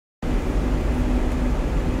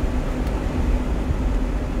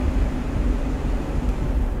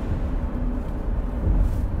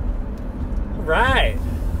right.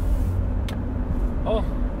 Oh,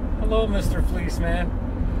 hello, Mr. Fleece Man.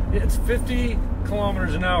 It's 50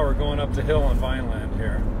 kilometers an hour going up the hill on Vineland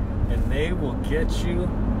here, and they will get you.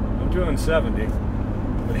 I'm doing 70,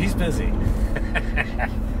 but he's busy.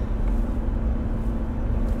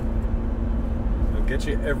 They'll get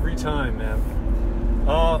you every time, man.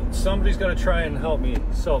 Somebody's got to try and help me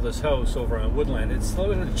sell this house over on Woodland. It's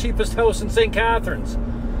the cheapest house in St. Catharines.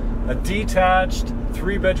 A detached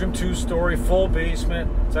 3-bedroom, 2-story, full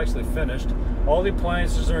basement. It's actually finished. All the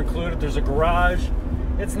appliances are included. There's a garage.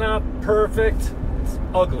 It's not perfect. It's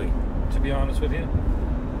ugly, to be honest with you.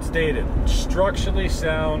 It's dated. Structurally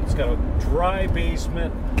sound. It's got a dry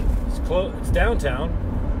basement. It's downtown.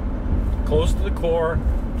 Close to the core.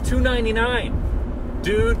 $299.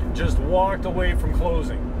 Dude just walked away from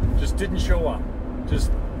closing. Just didn't show up.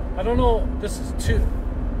 I don't know. This is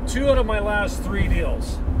two out of my last 3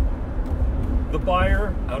 deals. The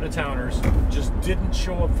buyer, out-of-towners, just didn't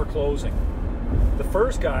show up for closing. The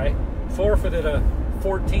first guy forfeited a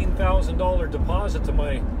 $14,000 deposit to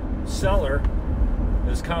my seller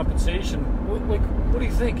as compensation. What do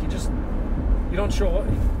you think? You don't show up.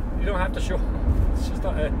 You don't have to show up. It's just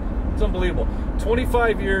not. It's unbelievable.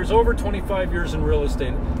 25 years, over 25 years in real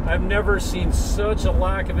estate. I've never seen such a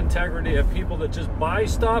lack of integrity of people that just buy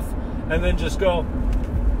stuff and then just go,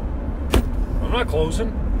 I'm not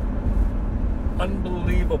closing.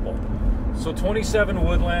 Unbelievable. So 27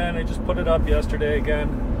 Woodland, I just put it up yesterday again.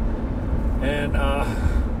 And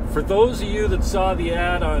for those of you that saw the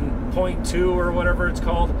ad on Point 2 or whatever it's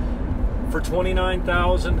called, for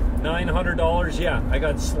 $29,900, yeah, I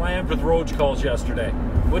got slammed with roach calls yesterday.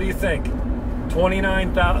 What do you think?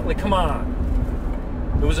 29,000, like, come on.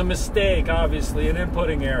 It was a mistake, obviously, an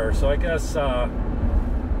inputting error. So I guess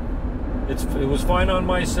it was fine on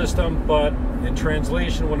my system, but in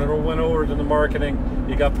translation, when it went over to the marketing,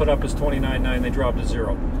 it got put up as 29.9. They dropped to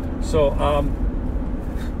 0. So,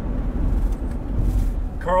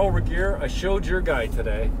 Carl Regier, I showed your guy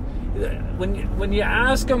today. When you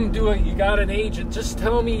ask him, you got an agent, just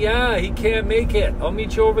tell me, yeah, he can't make it. I'll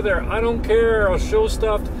meet you over there. I don't care. I'll show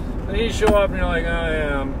stuff. And you show up and you're like,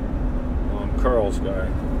 I'm Carl's guy.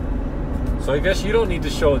 So I guess you don't need to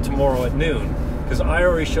show it tomorrow at noon, because I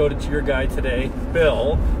already showed it to your guy today,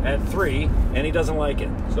 Bill, at 3, and he doesn't like it.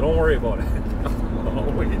 So don't worry about it.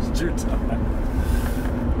 Don't waste your time.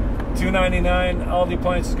 $299, all the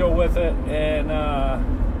appliances go with it, and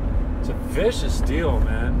it's a vicious deal,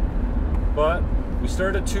 man. But we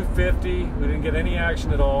started at $250. We didn't get any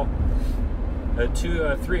action at all. At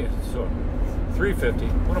 350.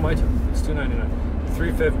 What am I doing? It's $299.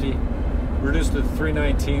 $350. Reduced it to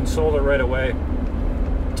 $319. Sold it right away.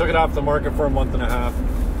 Took it off the market for a month and a half.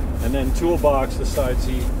 And then Toolbox decides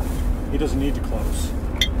he doesn't need to close.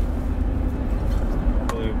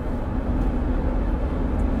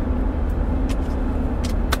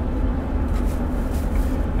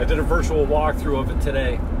 I did a virtual walkthrough of it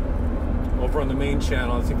today over on the main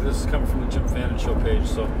channel. I think this is coming from the Jim Fannon Show page,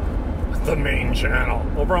 so the main channel.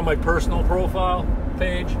 Over on my personal profile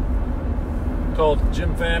page called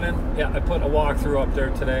Jim Fannon. Yeah, I put a walkthrough up there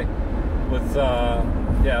today with,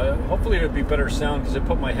 yeah, hopefully it would be better sound because I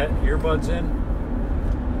put my earbuds in.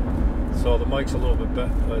 So the mic's a little bit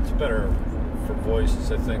better. It's better for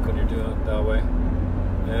voices, I think, when you're doing it that way.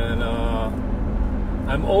 And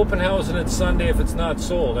I'm open housing it Sunday if it's not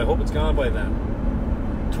sold. I hope it's gone by then.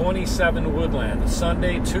 27 Woodland,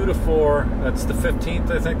 Sunday 2 to 4. That's the 15th,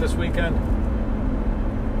 I think, this weekend.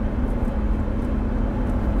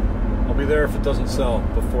 I'll be there if it doesn't sell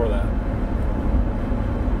before that.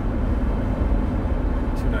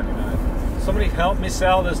 $299. Somebody help me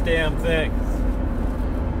sell this damn thing.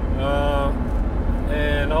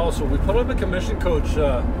 And also, we put up a commission coach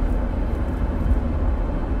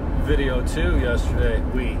video too yesterday.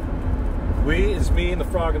 We is me and the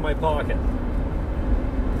frog in my pocket.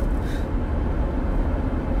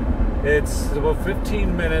 It's about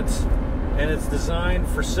 15 minutes, and it's designed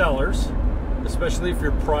for sellers, especially if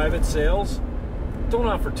you're private sales. Don't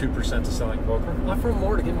offer 2% to selling broker. Offer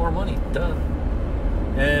more to get more money. Duh.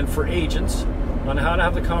 And for agents, on how to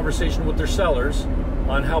have the conversation with their sellers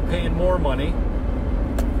on how paying more money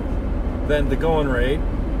than the going rate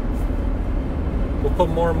will put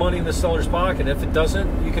more money in the seller's pocket. If it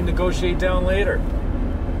doesn't, you can negotiate down later.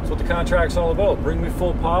 That's what the contract's all about. Bring me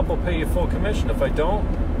full pop, I'll pay you full commission. If I don't,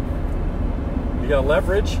 you got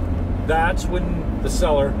leverage. That's when the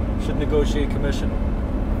seller should negotiate commission.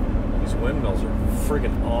 These windmills are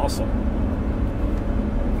friggin' awesome.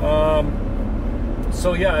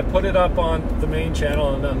 So yeah, I put it up on the main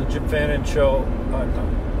channel and on the Jim Fannon Show.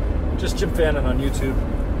 Just Jim Fannon on YouTube.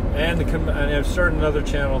 And I've started another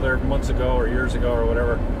channel there months ago or years ago or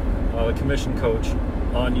whatever, the Commission Coach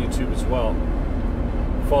on YouTube as well.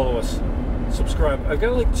 Follow us, subscribe. I've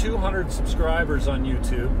got like 200 subscribers on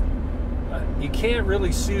YouTube. You can't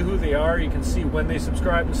really see who they are. You can see when they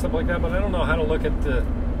subscribe and stuff like that, but I don't know how to look at the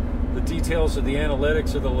details or the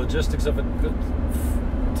analytics or the logistics of it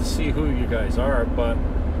to see who you guys are. But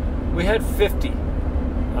we had 50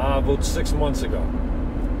 about 6 months ago.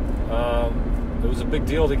 It was a big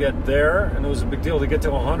deal to get there, and it was a big deal to get to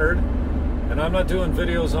 100. And I'm not doing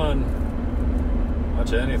videos on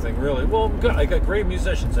much of anything really. Well, good. I got great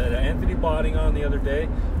musicians. I had Anthony Botting on the other day.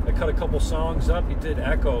 I cut a couple songs up. He did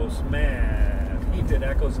echoes. Man, he did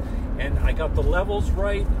echoes. And I got the levels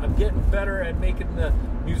right. I'm getting better at making the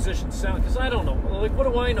musicians sound, because I don't know. Like,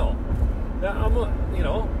 what do I know? You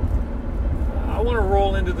know, I want to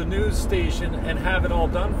roll into the news station and have it all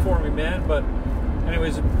done for me, man. But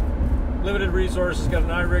anyways, limited resources, got an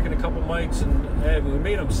iRig and a couple mics, and hey, we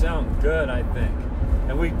made them sound good, I think.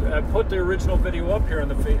 And I put the original video up here on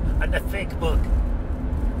the Fakebook.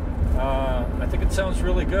 I think it sounds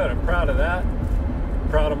really good. I'm proud of that. I'm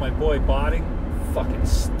proud of my boy Botting, fucking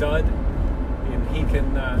stud. And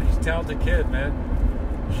he's a talented kid, man.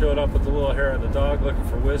 Showed up with the little hair of the dog looking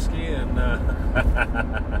for whiskey, and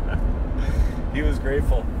he was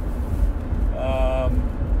grateful.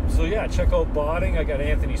 So yeah, check out Botting. I got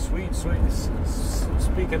Anthony Sweet.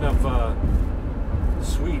 Speaking of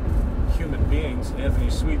sweet human beings, Anthony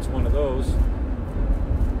Sweet's one of those.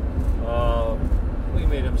 We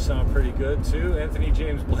made him sound pretty good too. Anthony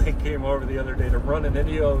James Blake came over the other day to run a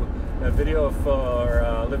video for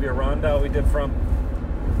Olivia Ronda. We did from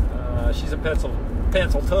she's a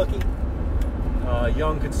Pennsylvania,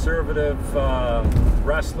 young conservative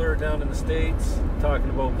wrestler down in the States, talking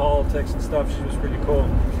about politics and stuff. She was pretty cool.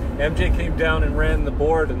 MJ came down and ran the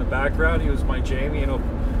board in the background. He was my Jamie, you know,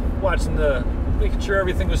 making sure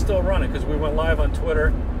everything was still running, because we went live on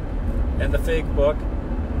Twitter and the Fakebook.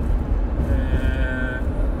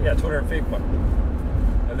 Yeah, Twitter and Facebook.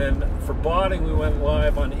 And then for Botting, we went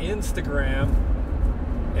live on Instagram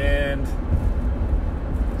and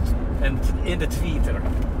into Twitter.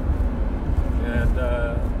 And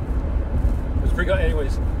it was pretty good.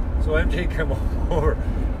 Anyways, so MJ came over,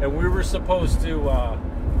 and we were supposed to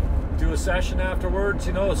do a session afterwards,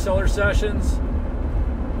 you know, seller sessions,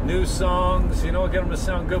 new songs, you know, get them to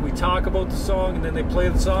sound good. We talk about the song, and then they play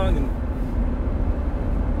the song, and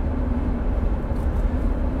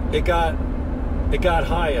it got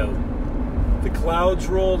high out. The clouds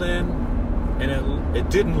rolled in, and it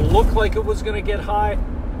didn't look like it was going to get high,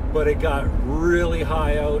 but it got really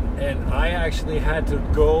high out, and I actually had to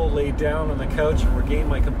go lay down on the couch and regain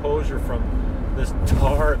my composure from this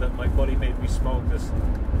tar that my buddy made me smoke, this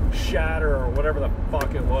shatter or whatever the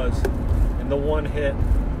fuck it was. And the one hit,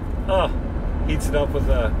 heats it up with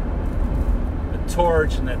a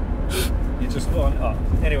torch, and then you just want,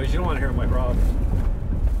 anyways, you don't want to hear my problems.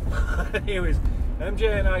 Anyways,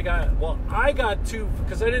 MJ and I got two,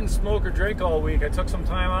 because I didn't smoke or drink all week. I took some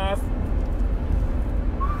time off.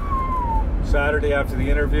 Saturday after the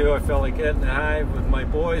interview, I felt like getting high with my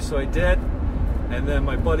boys, so I did. And then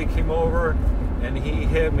my buddy came over, and he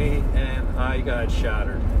hit me, and I got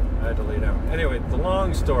shattered. I had to lay down. Anyway,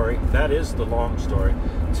 that is the long story,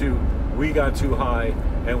 we got too high,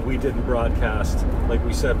 and we didn't broadcast like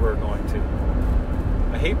we said we were going to.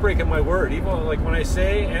 I hate breaking my word. Even like when I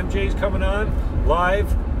say MJ's coming on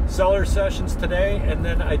live, seller sessions today, and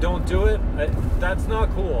then I don't do it, that's not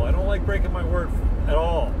cool. I don't like breaking my word at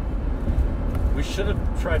all. We should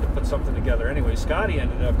have tried to put something together. Anyway, Scotty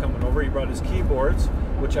ended up coming over. He brought his keyboards,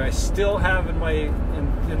 which I still have in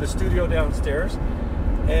the studio downstairs,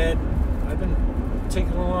 and I've been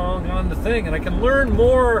taking along on the thing, and I can learn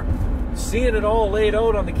more seeing it all laid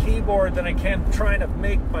out on the keyboard than I can trying to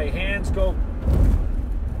make my hands go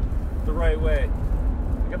the right way.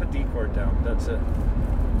 I got the D chord down, that's it.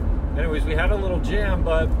 Anyways, we had a little jam,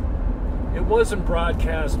 but it wasn't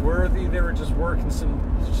broadcast worthy. They were just working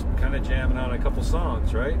just kind of jamming on a couple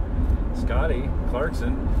songs, right? Scotty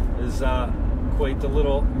Clarkson is quite the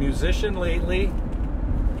little musician lately.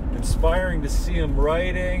 Inspiring to see him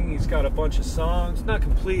writing. He's got a bunch of songs, not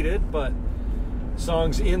completed, but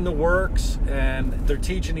songs in the works, and they're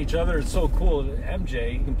teaching each other. It's so cool.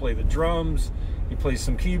 MJ, he can play the drums, he plays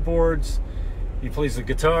some keyboards, he plays the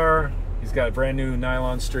guitar. He's got a brand new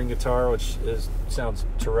nylon string guitar, which sounds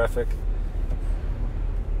terrific.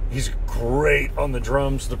 He's great on the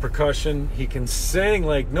drums, the percussion. He can sing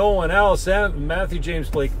like no one else. Matthew James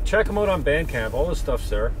Blake, check him out on Bandcamp. All this stuff's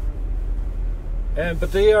there.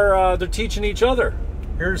 But they're teaching each other.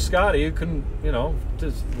 Here's Scotty, who can,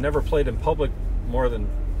 just never played in public more than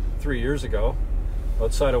 3 years ago,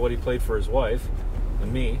 outside of what he played for his wife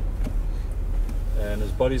and me and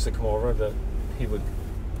his buddies that come over, that he would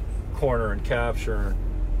corner and capture and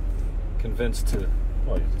convince to,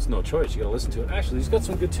 well, it's no choice, you gotta listen to it. Actually, he's got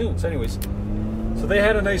some good tunes. Anyways, so they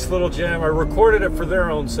had a nice little jam. I recorded it for their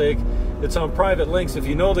own sake. It's on private links. If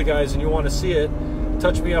you know the guys and you want to see it,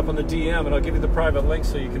 touch me up on the DM and I'll give you the private link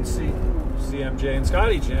so you can see MJ and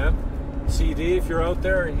Scotty jam. CD, if you're out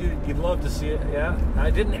there, you'd love to see it. Yeah,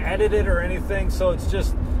 I didn't edit it or anything, so it's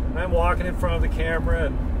just I'm walking in front of the camera,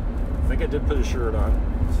 and I think I did put a shirt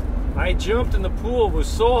on. I jumped in the pool. It was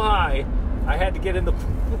so high I had to get in the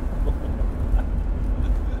pool.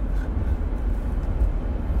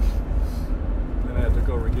 Then I had to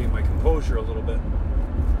go regain my composure a little bit.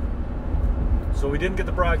 So we didn't get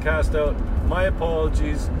the broadcast out. My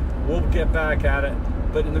apologies. We'll get back at it.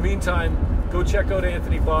 But in the meantime, go check out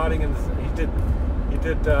Anthony Botting, and he did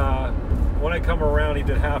when I come around, he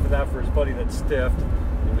did half of that for his buddy that's stiffed.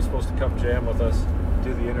 He was supposed to come jam with us,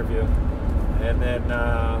 do the interview, and then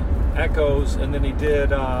Echoes, and then he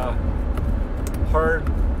did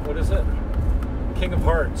what is it? King of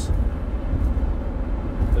Hearts.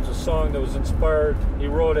 There's a song that was inspired. He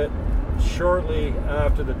wrote it shortly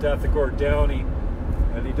after the death of Gord Downey,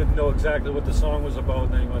 and he didn't know exactly what the song was about,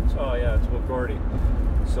 and then he went, oh yeah, it's about Gordy.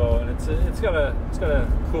 So, and it's got a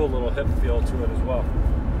cool little hip feel to it as well.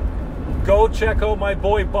 Go check out my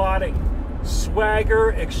boy Botting,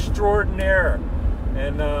 swagger extraordinaire.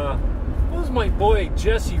 And what was my boy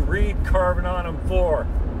Jesse Reed carving on him for?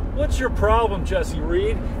 What's your problem, Jesse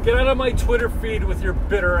Reed? Get out of my Twitter feed with your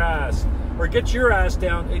bitter ass, or get your ass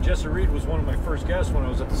down. Hey, Jesse Reed was one of my first guests when I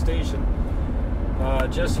was at the station.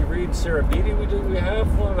 Jesse Reed and Sarah Beatty, we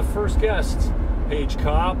have one of the first guests. Paige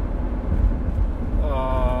Kopp.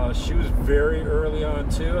 She was very early on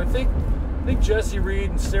too. I think Jesse Reed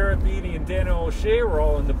and Sarah Beatty and Daniel O'Shea were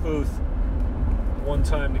all in the booth one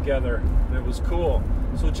time together, and it was cool.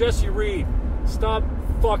 So Jesse Reed, stop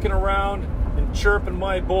fucking around and chirping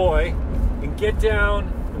my boy, and get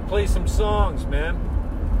down and play some songs, man.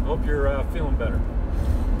 I hope you're feeling better.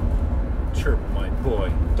 Chirping my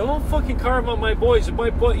boy. Don't fucking carve on my boys.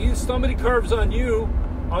 If somebody carves on you,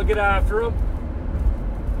 I'll get after him.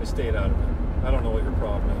 I stayed out of it. I don't know what your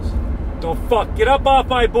problem is. Don't get up off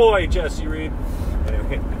my boy, Jesse Reed.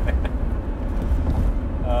 Anyway.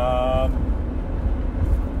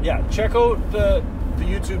 Yeah, check out the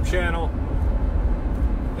YouTube channel.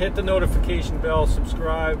 Hit the notification bell,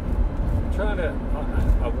 subscribe. I'm trying to,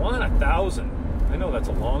 I want 1,000. I know that's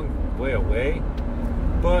a long way away,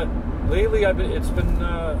 but lately it's been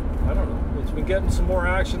I don't know, it's been getting some more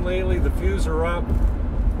action lately. The views are up.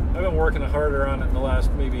 I've been working harder on it in the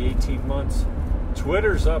last maybe 18 months.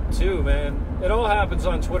 Twitter's up too, man. It all happens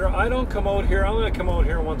on Twitter. I don't come out here. I'm going to come out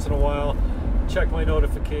here once in a while, check my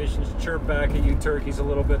notifications, chirp back at you turkeys a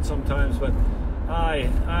little bit sometimes, but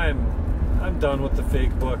I'm done with the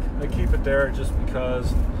Fakebook. I keep it there just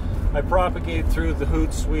because I propagate through the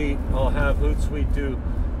Hootsuite. I'll have Hootsuite do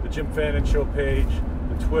the Jim Fannon Show page,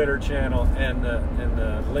 the Twitter channel, and the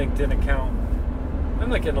LinkedIn account. I'm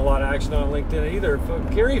not getting a lot of action on LinkedIn either.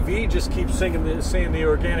 Gary Vee just keeps saying the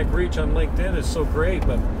organic reach on LinkedIn is so great,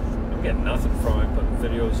 but I'm getting nothing from it. Putting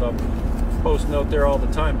videos up, posting out there all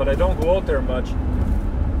the time, but I don't go out there much.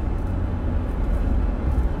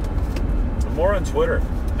 I'm more on Twitter,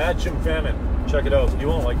 at Jim Fannon. Check it out. You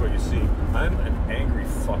won't like what you see. I'm an angry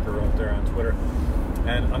fucker out there on Twitter,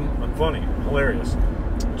 and I'm funny, hilarious,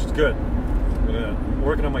 which is good. I'm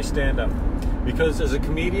working on my stand-up. Because as a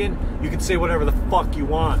comedian, you can say whatever the fuck you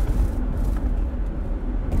want.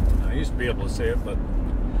 I used to be able to say it, but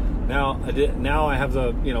now I have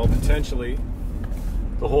the, potentially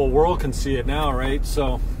the whole world can see it now, right?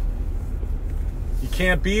 So you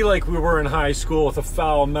can't be like we were in high school with a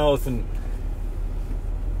foul mouth and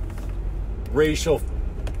racial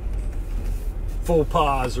faux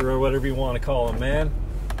pas or whatever you want to call them, man.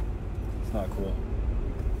 It's not cool.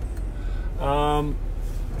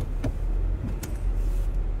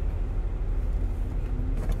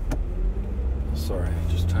 Sorry,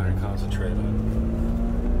 just trying to concentrate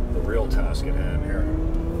on the real task at hand here.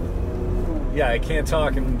 Yeah, I can't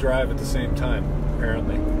talk and drive at the same time,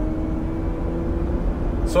 apparently.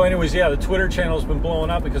 So anyways, yeah, the Twitter channel's been blowing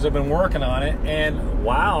up because I've been working on it, and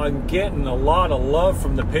wow, I'm getting a lot of love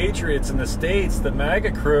from the Patriots in the States, the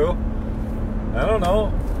MAGA crew. I don't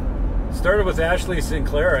know. Started with Ashley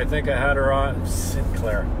Sinclair. I think I had her on St.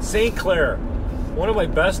 Clair. One of my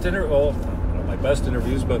best not my best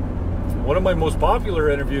interviews, but one of my most popular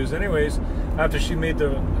interviews anyways, after she made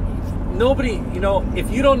nobody,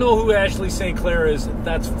 if you don't know who Ashley St. Clair is,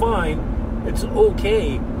 that's fine. It's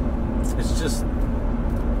okay. It's just,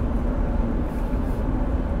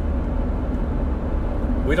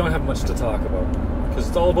 we don't have much to talk about because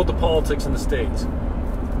it's all about the politics in the States.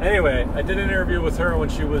 Anyway, I did an interview with her when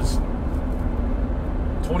she was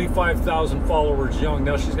 25,000 followers young.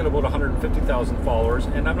 Now she's got about 150,000 followers.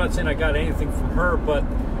 And I'm not saying I got anything from her, but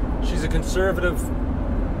she's a conservative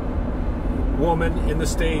woman in the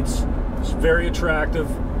States. She's very attractive.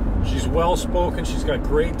 She's well-spoken. She's got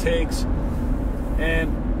great takes.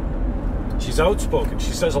 And she's outspoken.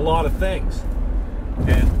 She says a lot of things.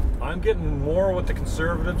 And I'm getting more with the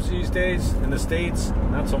conservatives these days in the States,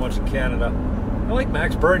 not so much in Canada. I like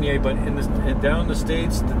Max Bernier, but down in the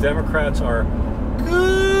States, the Democrats are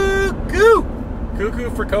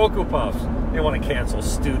cuckoo for Cocoa Puffs. They want to cancel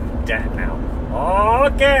student debt now.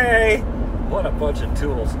 Okay. What a bunch of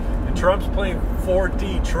tools. And Trump's playing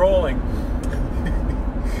 4D trolling.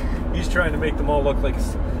 He's trying to make them all look like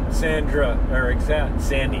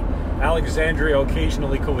Sandy. Alexandria,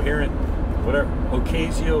 occasionally coherent. Whatever.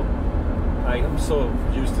 Ocasio. I am so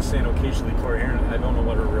used to saying occasionally coherent. I don't know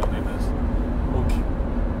what her real name is.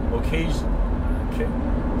 Okay.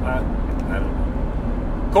 I don't know.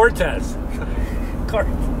 Cortez.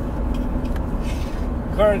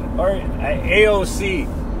 AOC.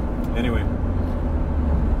 Anyway.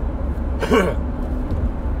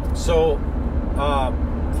 So,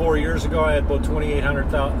 4 years ago, I had about 2,800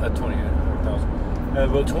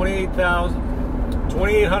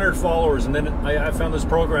 followers, and then I found this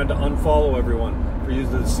program to unfollow everyone. For you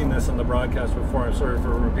to seen this on the broadcast before, I'm sorry for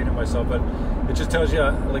repeating myself, but it just tells you,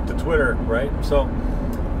 like the Twitter, right? So,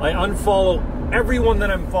 I unfollow everyone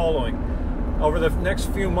that I'm following. Over the next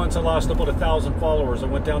few months, I lost about 1,000 followers. I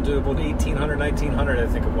went down to about 1,800, 1,900, I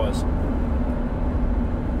think it was.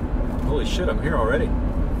 Holy shit, I'm here already.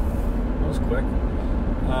 That was quick.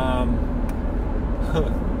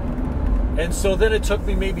 And so then it took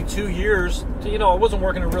me maybe 2 years to, I wasn't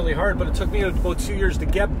working really hard, but it took me about 2 years to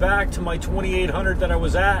get back to my 2,800 that I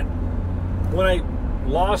was at when I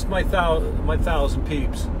lost my 1,000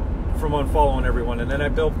 peeps from unfollowing everyone. And then I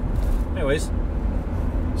built, anyways.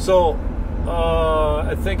 So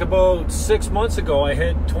I think about 6 months ago, I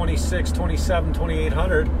hit 26, 27,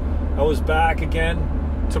 2,800. I was back again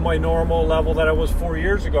to my normal level that I was 4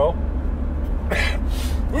 years ago.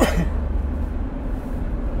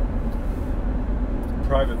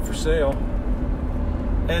 Private for sale.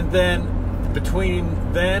 And then between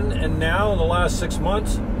then and now, in the last 6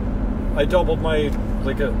 months, I doubled my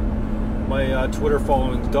Twitter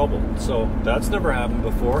following doubled. So that's never happened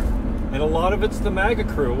before. And a lot of it's the MAGA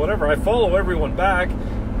crew, whatever. I follow everyone back,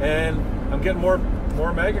 and I'm getting more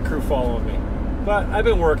MAGA crew following me. But I've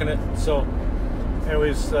been working it. So,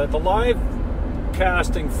 anyways, the live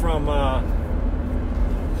casting from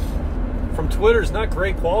Twitter is not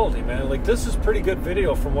great quality, man. Like, this is pretty good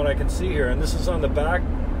video from what I can see here, and this is on the back,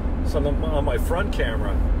 it's on my front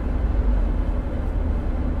camera.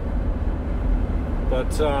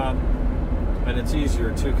 But and it's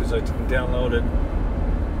easier too because I can download it.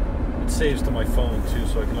 It saves to my phone too,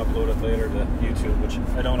 so I can upload it later to YouTube, which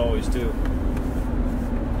I don't always do.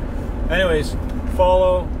 Anyways,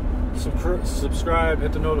 follow, subscribe,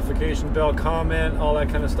 hit the notification bell, comment, all that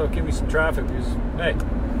kind of stuff. Give me some traffic because, hey,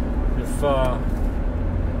 if oh,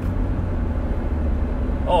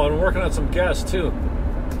 I'm working on some guests too.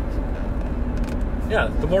 Yeah,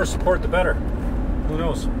 the more support, the better. Who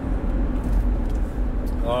knows?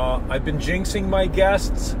 I've been jinxing my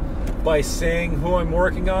guests by saying who I'm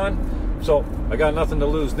working on, so I got nothing to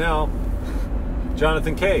lose now.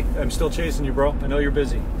 Jonathan K, I'm still chasing you, bro. I know you're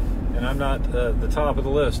busy, and I'm not the top of the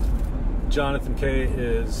list. Jonathan K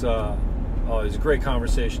is he's a great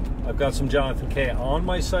conversation. I've got some Jonathan K on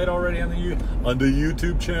my site already on the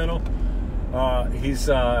YouTube channel. He's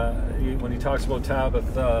when he talks about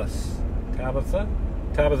Tabitha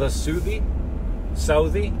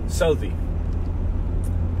Southey.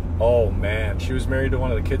 Oh man, she was married to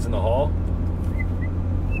one of the kids in the hall.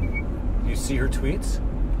 You see her tweets?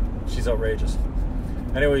 She's outrageous.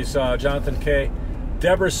 Anyways, Jonathan K.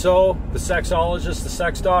 Deborah So, the sexologist, the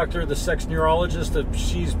sex doctor, the sex neurologist.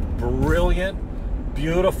 She's brilliant,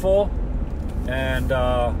 beautiful, and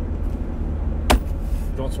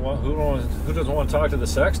who doesn't want to talk to the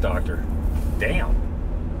sex doctor? Damn.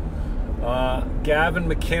 Gavin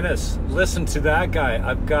McInnes, listen to that guy.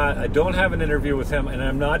 I don't have an interview with him, and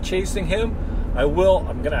I'm not chasing him. I'm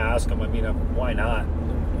gonna ask him. I mean, why not?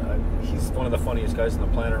 He's one of the funniest guys on the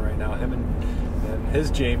planet right now. Him and his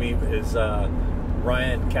Jamie is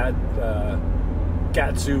Ryan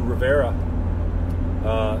Katsu Rivera.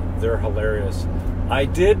 They're hilarious. I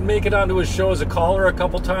did make it onto his show as a caller a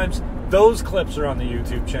couple times. Those clips are on the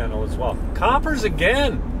YouTube channel as well. Coppers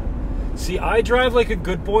again. See, I drive like a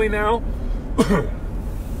good boy now.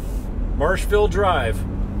 Marshville Drive.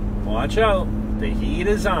 Watch out. The heat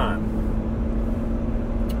is on.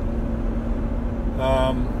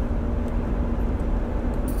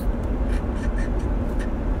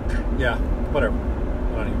 Yeah, whatever.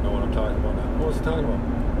 I don't even know what I'm talking about now. What was I talking about?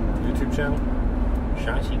 YouTube channel?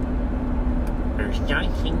 Shocking. Or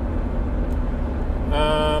shocking.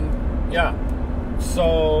 Yeah.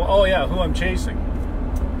 So, oh yeah, who I'm chasing.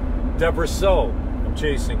 Deborah So. I'm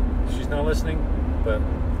chasing. She's not listening,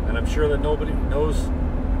 and I'm sure that nobody knows.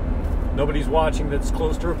 Nobody's watching that's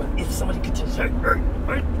close to her, but if somebody could just say,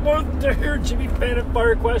 I'd love to hear Jimmy Fannon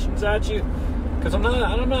fire questions at you. Because I'm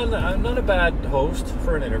not a bad host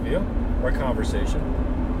for an interview or a conversation.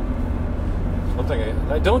 One thing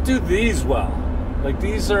I don't do these well. Like,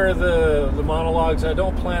 these are the monologues. I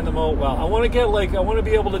don't plan them out well. I want to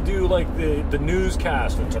be able to do like the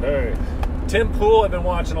newscast of today. Tim Pool, I've been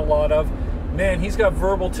watching a lot of. Man, he's got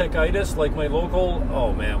verbal tickitis, like my local.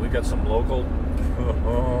 Oh man, we got some local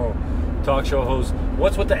talk show hosts.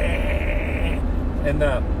 What's with the and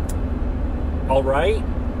the all right,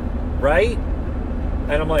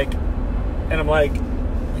 and I'm like,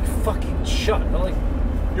 you fucking shut. I'm like,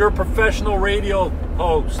 you're a professional radio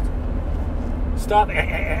host. Stop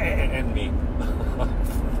and me.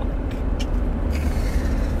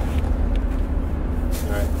 All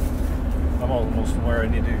right. I'm almost where I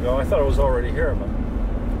need to go. I thought I was already here, but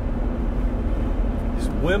these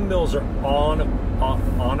windmills are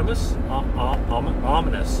ominous.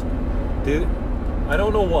 Dude, I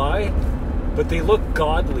don't know why, but they look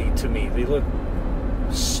godly to me. They look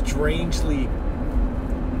strangely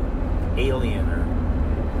alien, or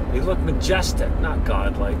they look majestic, not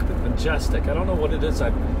godlike, but majestic. I don't know what it is.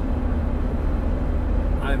 I'm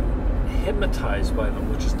hypnotized by them,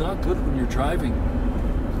 which is not good when you're driving.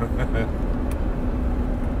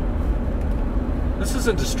 This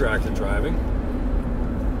isn't distracted driving.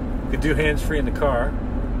 You could do hands-free in the car,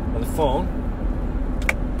 on the phone,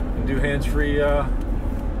 and do hands-free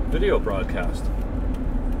video broadcast.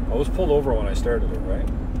 I was pulled over when I started it, right?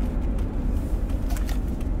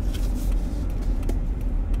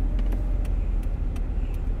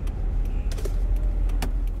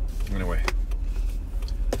 Anyway.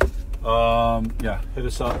 Yeah, hit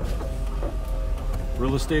us up.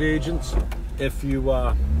 Real estate agents, if you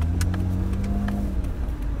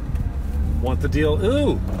want the deal.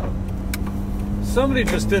 Ooh, somebody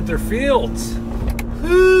just did their fields.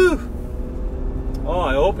 Ooh. Oh,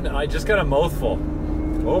 I opened it. I just got a mouthful.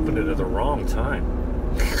 I opened it at the wrong time.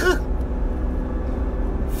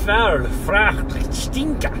 Foul, fracht,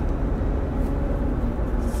 stinker.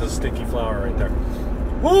 It's a stinky flower right there.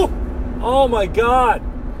 Woo! Oh my God!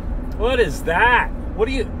 What is that? What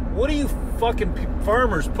are you fucking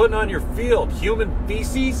farmers putting on your field? Human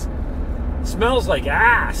feces? Smells like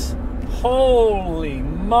ass. Holy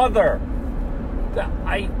mother!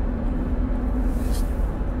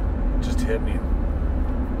 Just hit me.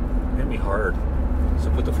 Hit me hard.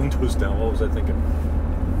 So I put the windows down. What was I thinking?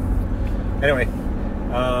 Anyway,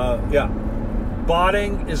 yeah.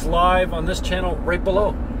 Botting is live on this channel right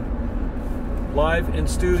below. Live in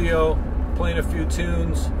studio, playing a few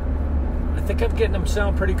tunes. I think I'm getting them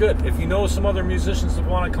sound pretty good. If you know some other musicians that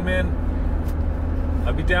want to come in,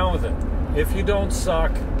 I'd be down with it. If you don't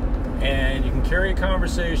suck, and you can carry a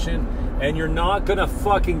conversation, and you're not gonna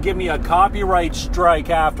fucking give me a copyright strike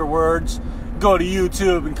afterwards, go to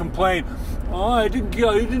YouTube and complain, oh, you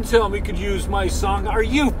didn't tell me you could use my song. Are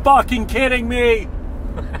you fucking kidding me?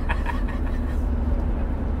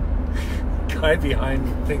 Guy behind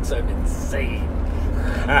me thinks I'm insane.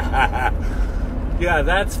 Yeah,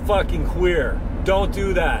 that's fucking queer. Don't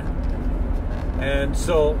do that. And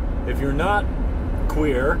so, if you're not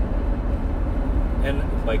queer, and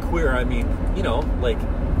by queer I mean, you know, like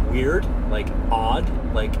weird, like odd,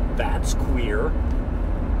 like that's queer.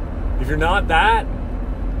 If you're not that,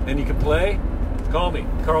 and you can play, call me.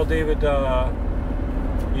 Carl David,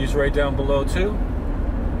 he's right down below too.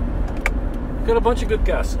 Got a bunch of good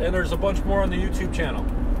guests, and there's a bunch more on the YouTube channel.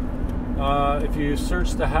 If you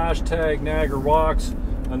search the hashtag Niagara Walks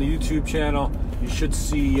on the YouTube channel, you should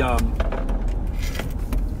see. You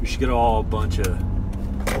should get a whole bunch of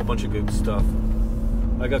good stuff.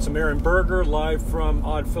 I got some Aaron Berger live from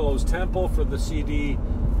Oddfellows Temple for the CD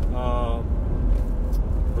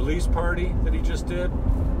release party that he just did.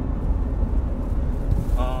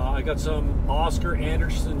 I got some Oscar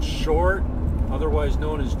Anderson Short, otherwise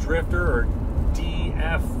known as Drifter, or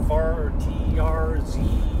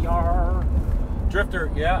DFRTRZR.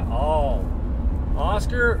 Drifter, yeah. Oh,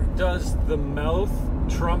 Oscar does the mouth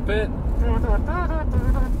trumpet.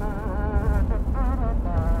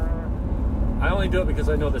 I only do it because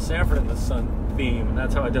I know the Sanford and the Son theme, and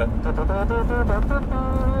that's how I do it.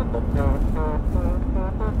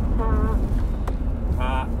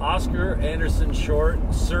 Oscar Anderson short,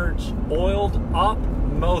 search Oiled Up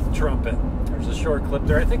mouth trumpet. There's a short clip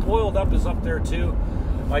there. I think Oiled Up is up there too.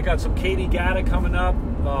 I got some Katie Gatta coming up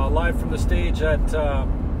live from the stage at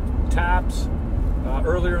Taps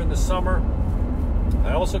earlier in the summer.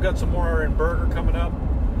 I also got some more Aaron Berger coming up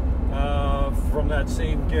from that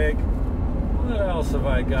same gig. What else have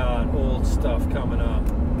I got? Old stuff coming up.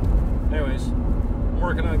 Anyways, I'm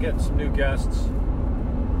working on getting some new guests,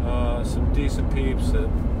 some decent peeps that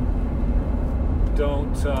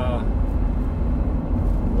don't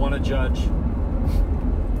want to judge.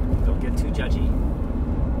 Don't get too judgy.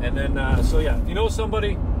 And then, so yeah, if you know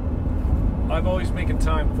somebody, I'm always making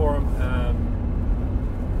time for them.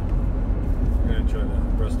 I'm going to enjoy the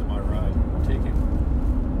rest of my ride. I'm taking.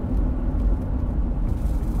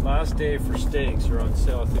 Last day for steaks are on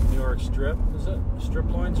sale. I think New York Strip, is it? Strip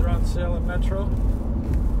loins are on sale at Metro.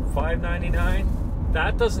 $5.99.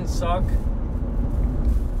 That doesn't suck.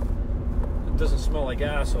 It doesn't smell like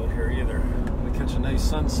ass out here either. I'm gonna catch a nice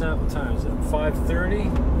sunset. What time is it? 5:30.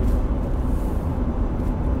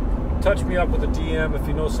 Touch me up with a DM if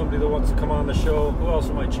you know somebody that wants to come on the show. Who else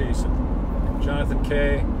am I chasing? Jonathan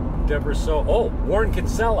K, Deborah So. Oh, Warren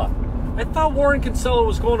Kinsella. I thought Warren Kinsella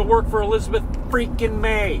was going to work for Elizabeth freaking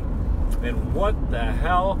May. And what the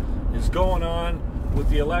hell is going on with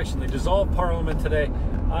the election? They dissolved Parliament today.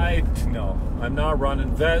 No, I'm not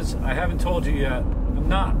running. Vez, I haven't told you yet. I'm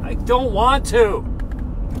not. I don't want to.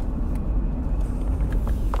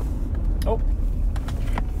 Oh.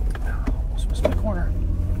 Almost missed my corner.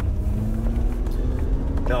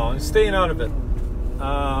 No, I'm staying out of it.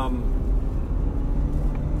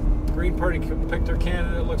 Green Party picked their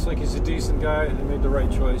candidate. Looks like he's a decent guy. They made the right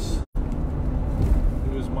choice.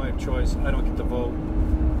 It was my choice. I don't get to vote.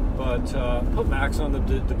 But put Max on the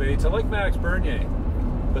debates. I like Max Bernier.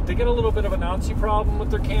 But they get a little bit of a Nazi problem with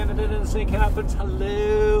their candidate in St. Catharines.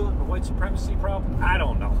 Hello? A white supremacy problem? I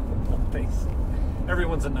don't know.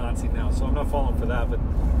 Everyone's a Nazi now, so I'm not falling for that. But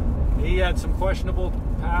he had some questionable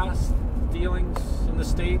past dealings in the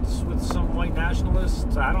States with some white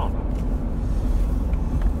nationalists. I don't know.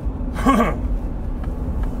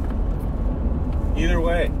 Either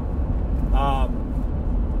way,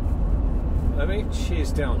 let me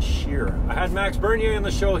chase down Sheer. I had Max Bernier on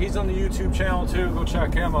the show. He's on the YouTube channel too. Go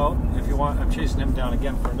check him out if you want. I'm chasing him down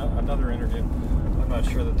again for another interview. I'm not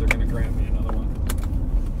sure that they're going to grant me another one.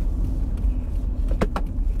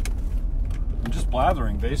 I'm just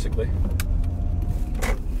blathering, basically.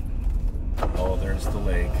 Oh, there's the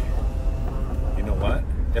lake. You know what?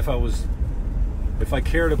 If I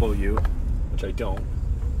cared about you, which I don't.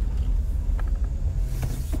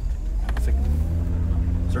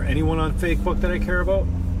 Is there anyone on Fakebook that I care about?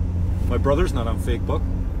 My brother's not on Fakebook.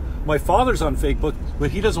 My father's on Fakebook,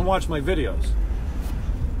 but he doesn't watch my videos.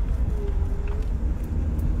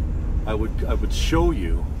 I would show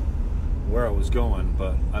you where I was going,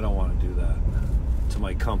 but I don't want to do that. To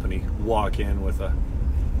my company, walk in with a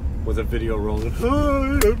video rolling. Hi,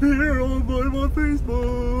 I'm here on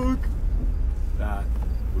Facebook. That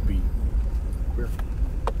would be weird.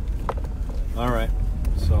 All right,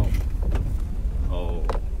 so.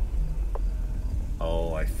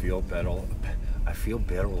 Oh, I feel better. I feel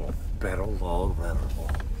better already.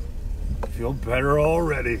 I feel better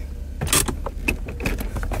already.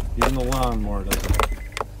 Even the lawnmower doesn't.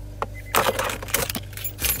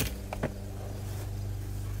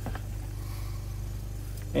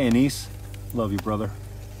 Hey, niece. Love you, brother.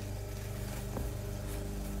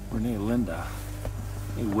 Renee Linda.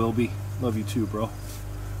 Hey, Wilby. Love you too, bro.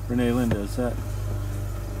 Renee Linda, is that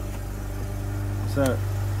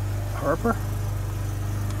Harper?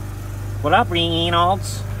 What up,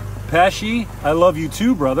 Reynolds? Pesci, I love you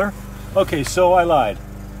too, brother. Okay, so I lied.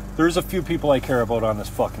 There's a few people I care about on this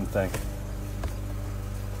fucking thing.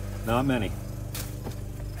 Not many.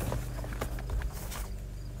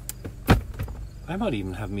 I might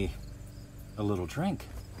even have me a little drink.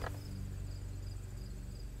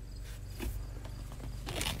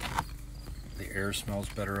 The air smells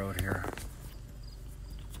better out here.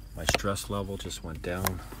 My stress level just went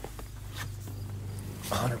down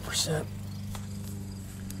 100%.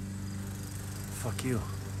 Fuck you.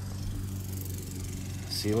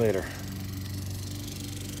 See you later.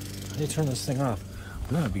 How do you turn this thing off?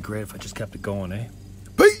 Wouldn't it be great if I just kept it going, eh?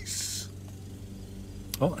 Peace!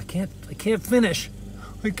 Oh, I can't finish.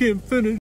 I can't finish.